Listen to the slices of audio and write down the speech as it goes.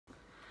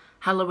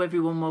Hello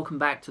everyone, welcome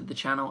back to the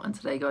channel, and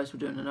today guys we're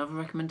doing another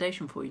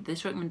recommendation for you.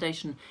 This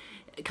recommendation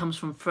comes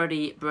from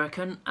Freddie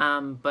Breckon,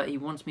 but he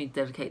wants me to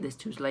dedicate this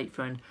to his late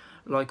friend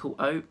Likkle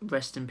Oat,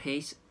 rest in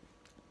peace.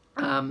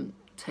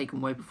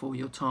 Taken way before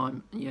your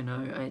time, you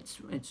know,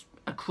 it's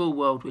a cruel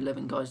world we live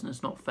in guys, and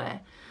it's not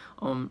fair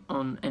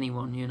on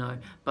anyone, you know.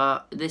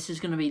 But this is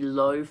going to be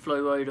Low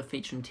Flow Rida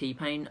featuring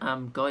T-Pain.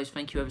 Guys,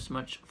 thank you ever so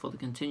much for the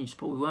continued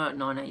support. We were at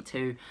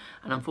 982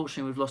 and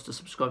unfortunately we've lost a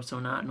subscriber, so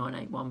we're now at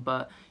 981,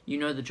 but you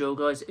know the drill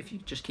guys. If you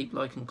just keep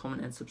liking,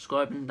 commenting and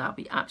subscribing, that'd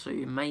be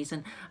absolutely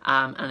amazing,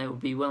 and it would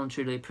be well and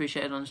truly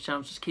appreciated on this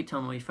channel. Just keep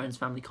telling all your friends,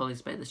 family,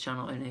 colleagues about this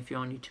channel, and if you're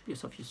on YouTube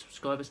yourself, your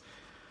subscribers.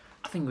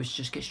 I think we should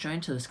just get straight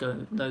into this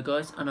though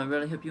guys, and I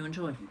really hope you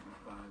enjoy.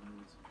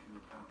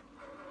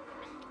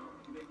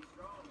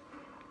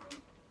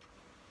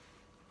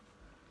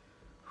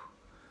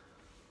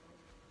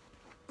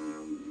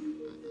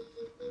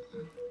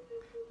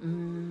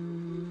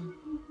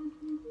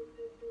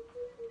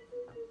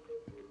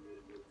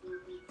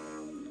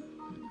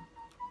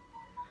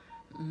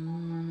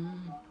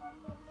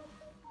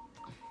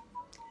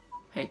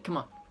 Hey, come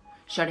on.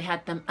 Shawty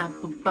had them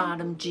apple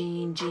bottom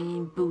jean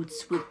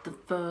boots with the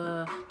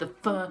fur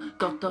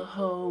got the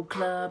whole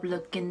club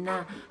looking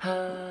at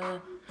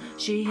her.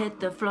 She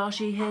hit the floor,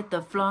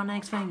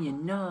 next thing you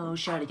know,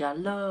 shawty got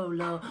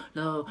low.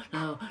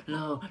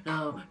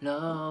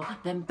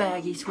 Them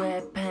baggy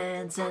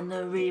sweatpants and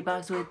the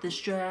Reeboks with the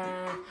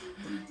strap.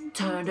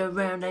 Turned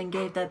around and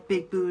gave that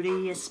big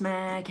booty a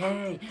smack.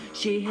 Hey,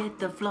 she hit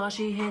the floor,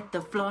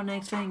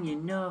 next thing you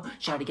know,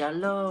 shawty got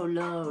low.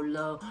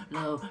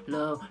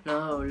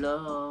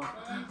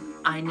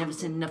 I ain't never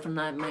seen nothing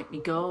like make me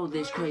go.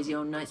 This crazy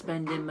all night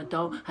spending my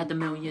dough. Had the $1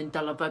 million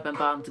vibe and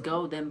bound to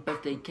go. Them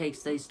birthday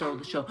cakes, they stole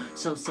the show.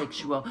 So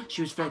sexual,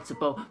 she was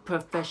flexible,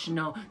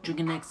 professional,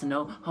 drinking next to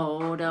no.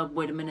 Hold up,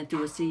 wait a minute,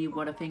 do I see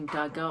what I think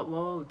I got?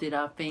 Whoa, did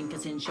I think I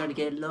seen shawty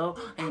get low?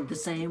 Ain't the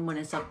same when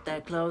it's up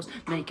that close.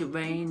 Make it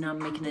rain, I'm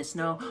making it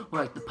snow.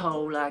 Work the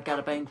pole, I got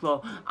a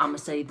bankroll. I'ma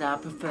say that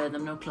I prefer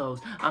them no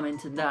clothes. I'm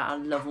into that, I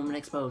love women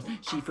exposed.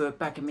 She threw it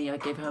back at me, I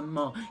gave her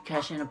more.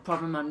 Cash ain't a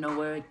problem, I know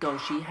where it goes.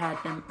 She had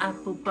them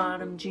apple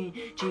bottom jean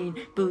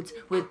boots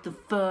with the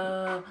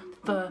fur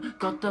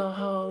got the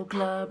whole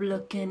club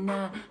looking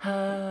at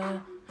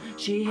her.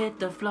 She hit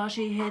the floor,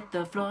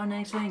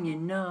 next thing you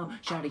know,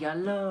 shawty got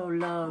low.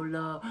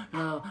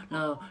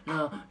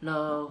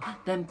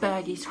 Them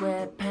baggy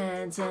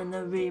sweatpants and the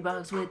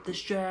Reeboks with the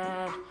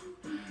strap.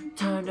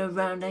 Turned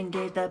around and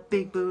gave that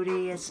big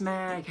booty a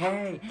smack.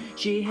 Hey,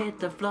 she hit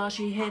the floor,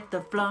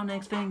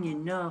 next thing you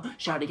know,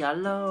 shawty got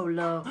low.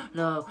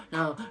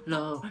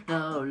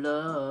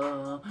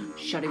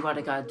 Shawty, what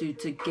I gotta do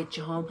to get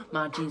you home?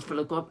 My jeans full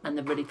of grub and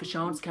they're ready for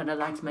shows.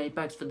 Cadillacs, made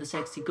bags for the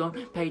sexy girl.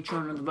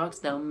 Patron on the rocks,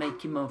 they'll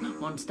make you moan.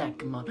 1 stack,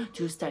 come on,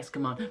 2 stacks,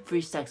 come on,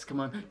 3 stacks,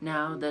 come on.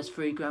 Now there's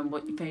 3 grand,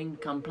 what you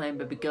think? I'm playing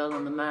baby girl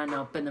on the man,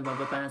 I'll bend the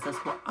rubber bands. That's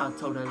what I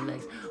told her.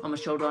 Legs on my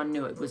shoulder, I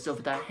knew it was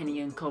over that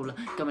Henny and Cola.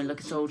 Got me like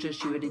a soldier,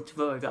 she ready to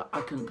roll over.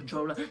 I couldn't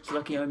control her, so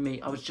lucky on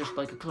me, I was just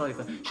like a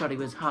clover. Shawty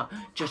was hot,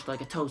 just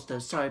like a toaster.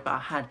 Sorry, but I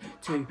had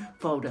to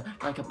fold her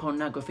like a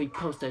pornography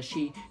poster.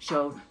 She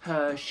showed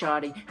her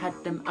shawty, had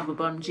them apple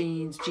bottom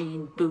jean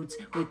boots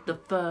with the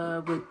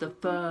fur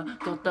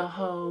got the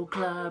whole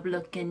club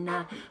looking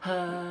at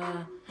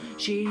her.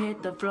 She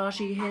hit the floor,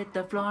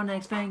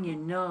 next thing you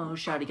know,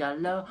 shawty got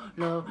low.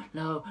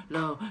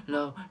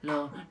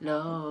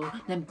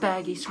 Them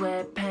baggy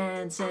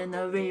sweatpants and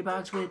the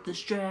Reeboks with the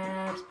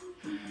straps.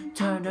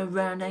 Turned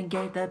around and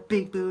gave that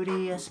big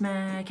booty a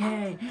smack.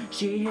 Hey,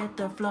 she hit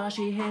the floor,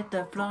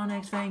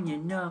 next thing you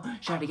know,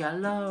 shawty got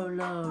low.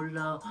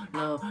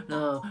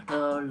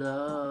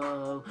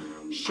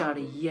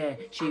 Shawty, yeah,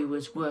 she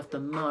was worth the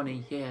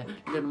money, yeah.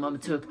 Little mama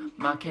took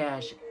my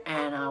cash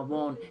and I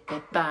want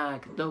it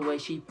back. The way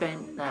she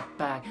bent that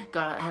back,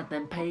 got had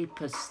them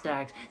paper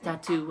stacks,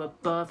 tattoo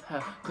above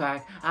her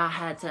crack. I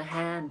had to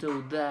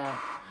handle that.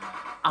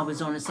 I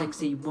was on a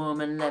sexy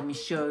woman, let me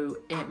show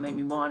it, make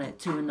me want it.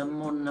 2 in the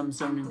morning, I'm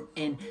zoning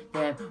in,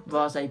 them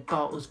rose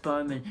bottles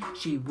foaming.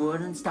 She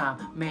wouldn't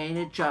stop, made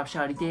it drop,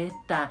 shawty did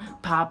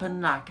that,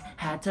 poppin' lock.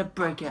 Had to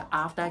break it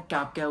off that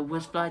gap, girl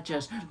was fly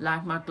just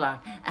like my Glock.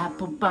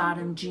 Apple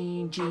bottom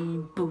jean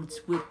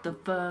boots with the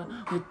fur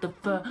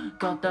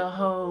got the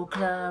whole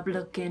club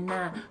looking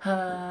at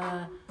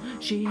her.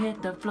 She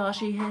hit the floor,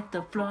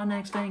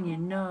 next thing you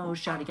know,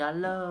 shawty got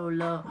low.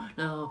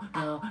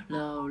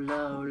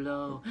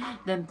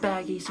 Them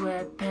baggy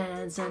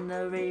sweatpants and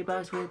the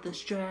Reeboks with the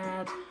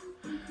straps.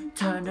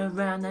 Turned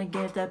around and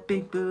gave that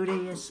big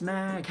booty a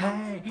smack.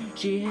 Hey,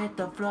 she hit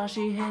the floor,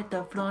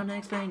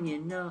 next thing you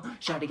know,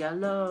 shawty got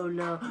low.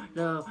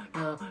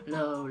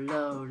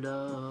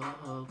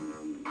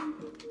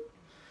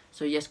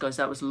 So yes guys,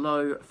 that was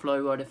Low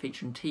Flow Rida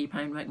featuring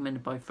T-Pain,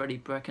 recommended by Freddie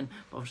Breckon,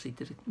 but obviously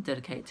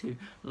dedicated to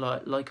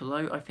Likkle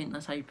Oat, I think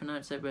that's how you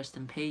pronounce it, rest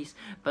in peace.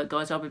 But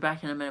guys, I'll be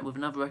back in a minute with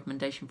another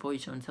recommendation for you,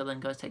 so until then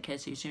guys, take care,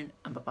 see you soon,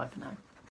 and bye bye for now.